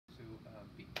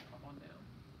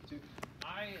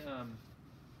I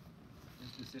in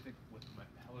specific with my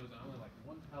pillows, I only like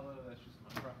one pillow. That's just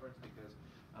my preference because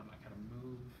I kind of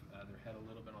move their head a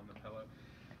little bit on the pillow.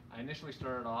 I initially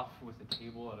started off with the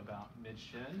table at about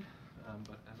mid-shin,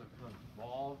 but as I've kind of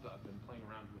evolved, I've been playing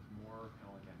around with more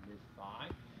kind of like a mid-thigh.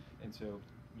 And so,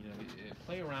 you know,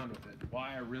 play around with it.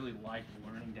 Why I really like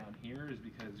learning down here is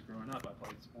because growing up I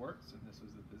played sports, and this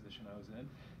was the position I was in.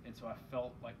 And so I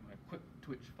felt like my quick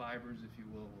twitch fibers, if you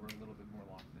will, were a little bit more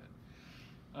locked in.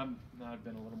 Now I've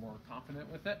been a little more confident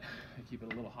with it. I keep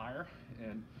it a little higher,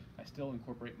 and I still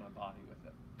incorporate my body with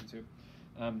it. And so,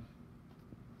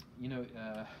 you know,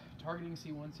 targeting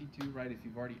C1-C2, right? If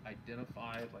you've already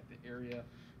identified like the area,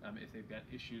 if they've got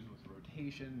issues with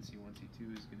rotation,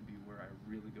 C1-C2 is going to be where I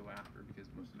really go after because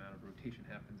most amount of rotation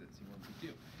happens at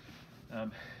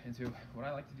C1-C2. And so what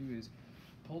I like to do is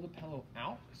pull the pillow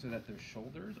out so that their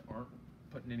shoulders aren't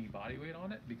putting any body weight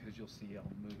on it, because you'll see I'll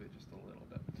move it just a little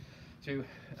bit. So,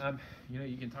 you know,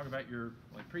 you can talk about your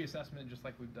like pre-assessment just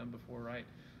like we've done before, right?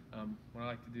 What I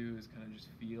like to do is kind of just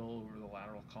feel over the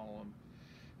lateral column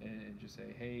and just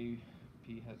say, hey,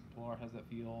 Pilar, how's that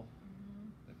feel?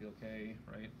 Does that feel okay,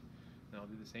 right? And I'll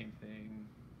do the same thing.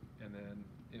 And then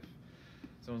if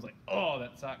someone's like, oh,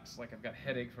 that sucks, like I've got a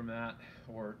headache from that,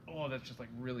 or oh, that's just like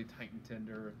really tight and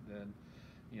tender, then,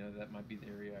 you know, that might be the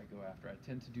area I go after. I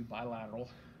tend to do bilateral.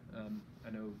 I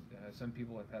know some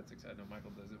people have had success. I know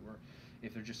Michael does it, where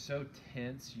if they're just so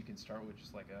tense, you can start with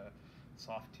just like a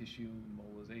soft tissue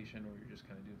mobilization, or you're just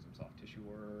kind of doing some soft tissue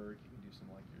work. You can do some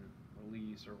like your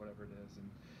release or whatever it is.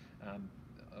 And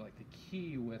like the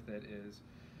key with it is,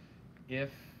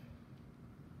 if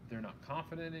they're not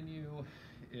confident in you,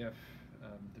 if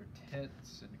they're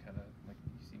tense and kind of like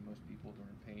you see most people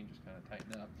during pain just kind of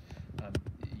tighten up,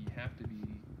 you have to be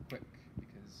quick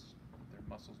because their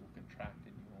muscles will contract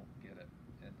and you won't get it.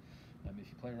 And if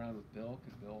you play around with Bill,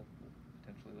 because Bill will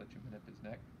potentially let you manip his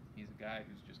neck, he's a guy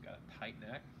who's just got a tight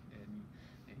neck, and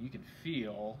you can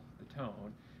feel the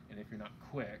tone, and if you're not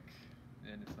quick,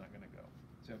 then it's not going to go.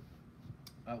 So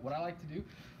what I like to do,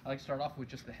 I like to start off with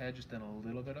just the head, just in a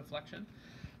little bit of flexion.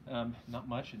 Not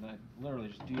much, and I literally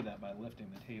just do that by lifting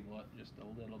the table up just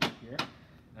a little bit here.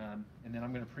 And then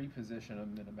I'm going to pre-position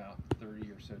them in about 30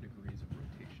 or so degrees of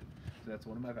rotation. So that's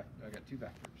one of my I got two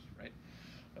vectors, right?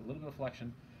 Got a little bit of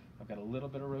flexion, I've got a little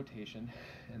bit of rotation,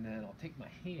 and then I'll take my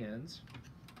hands,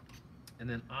 and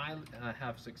then I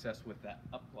have success with that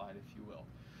upglide, if you will.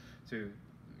 So,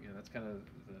 you know, that's kind of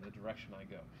the direction I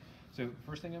go. So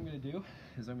first thing I'm going to do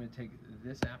is I'm going to take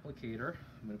this applicator,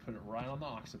 I'm going to put it right on the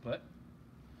occiput,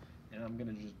 and I'm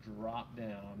going to just drop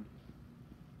down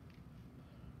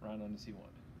right onto C1.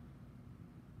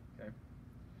 Okay?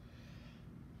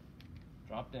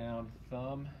 Drop down,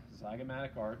 thumb,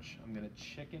 zygomatic arch. I'm going to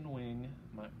chicken wing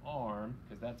my arm,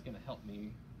 because that's going to help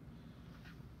me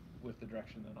with the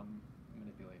direction that I'm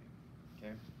manipulating.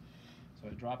 Okay? So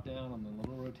I drop down on the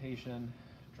little rotation,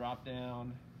 drop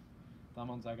down, thumb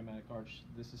on zygomatic arch.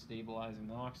 This is stabilizing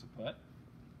the occiput.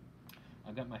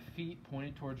 I've got my feet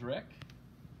pointed towards Rick,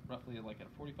 roughly like at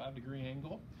a 45-degree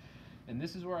angle. And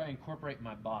this is where I incorporate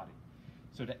my body.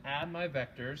 So to add my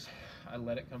vectors, I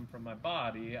let it come from my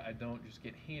body. I don't just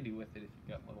get handy with it if you've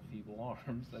got little feeble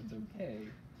arms. That's okay.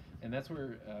 And that's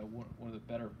where one of the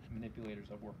better manipulators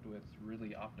I've worked with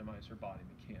really optimize her body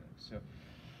mechanics. So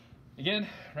again,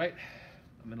 right,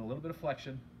 I'm in a little bit of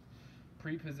flexion,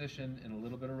 pre-position, and a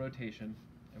little bit of rotation.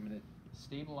 I'm going to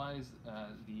stabilize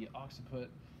the occiput.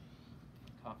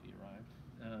 Coffee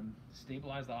arrived.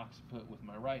 Stabilize the occiput with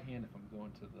my right hand if I'm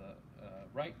going to the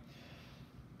right.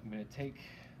 I'm going to take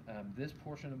this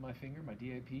portion of my finger, my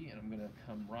DAP, and I'm going to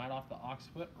come right off the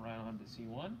occiput, right onto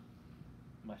C1.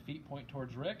 My feet point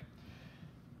towards Rick.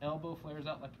 Elbow flares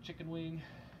out like a chicken wing.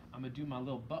 I'm going to do my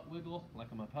little butt wiggle like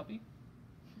I'm a puppy.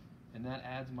 And that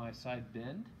adds my side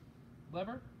bend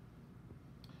lever.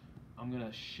 I'm going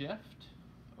to shift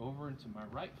over into my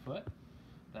right foot.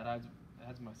 That adds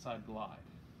my side glide.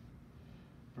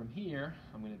 From here,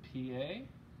 I'm going to PA.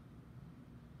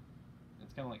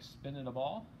 It's kind of like spinning a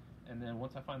ball, and then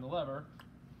once I find the lever,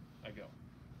 I go.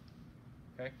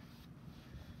 Okay?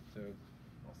 So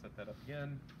I'll set that up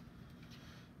again.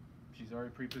 She's already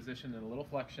pre-positioned in a little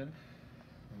flexion.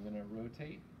 I'm going to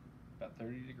rotate about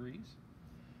 30 degrees.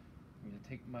 I'm going to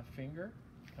take my finger,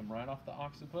 come right off the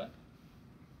occiput,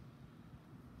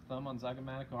 thumb on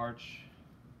zygomatic arch,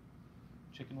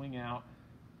 chicken wing out,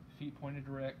 feet pointed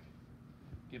to Rick,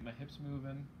 get my hips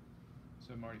moving,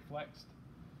 so I'm already flexed.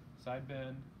 Side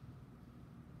bend,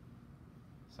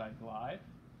 side glide.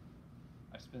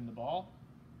 I spin the ball,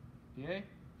 PA,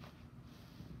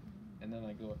 and then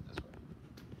I go up this way.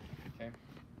 Okay?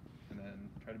 And then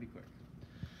try to be quick.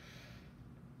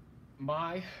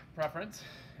 My preference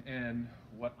and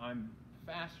what I'm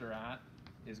faster at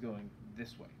is going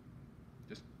this way.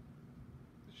 It's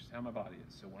just how my body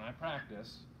is. So when I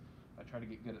practice, I try to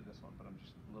get good at this one, but I'm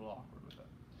just a little awkward with it.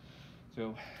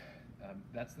 So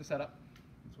that's the setup.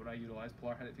 That's what I utilize.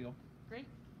 Pilar, how'd it feel? Great.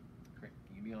 Great.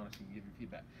 You can be honest. You can give your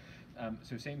feedback.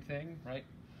 So same thing, right?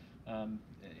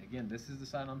 Again, this is the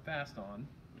side I'm fast on.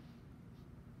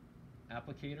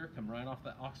 Applicator, come right off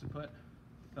the occiput.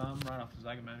 Thumb right off the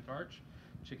zygomatic arch.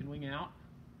 Chicken wing out.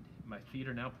 My feet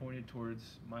are now pointed towards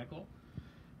Michael.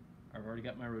 I've already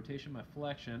got my rotation, my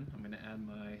flexion. I'm going to add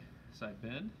my side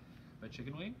bend, my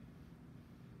chicken wing,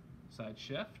 side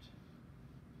shift.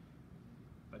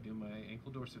 If I do my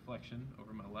ankle dorsiflexion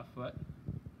over my left foot,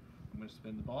 I'm going to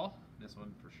spin the ball. This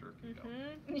one for sure can go.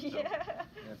 So, yeah,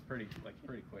 it's pretty quick.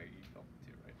 You felt it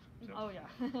too, right? So, oh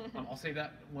yeah. I'll save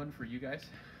that one for you guys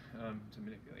to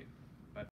manipulate.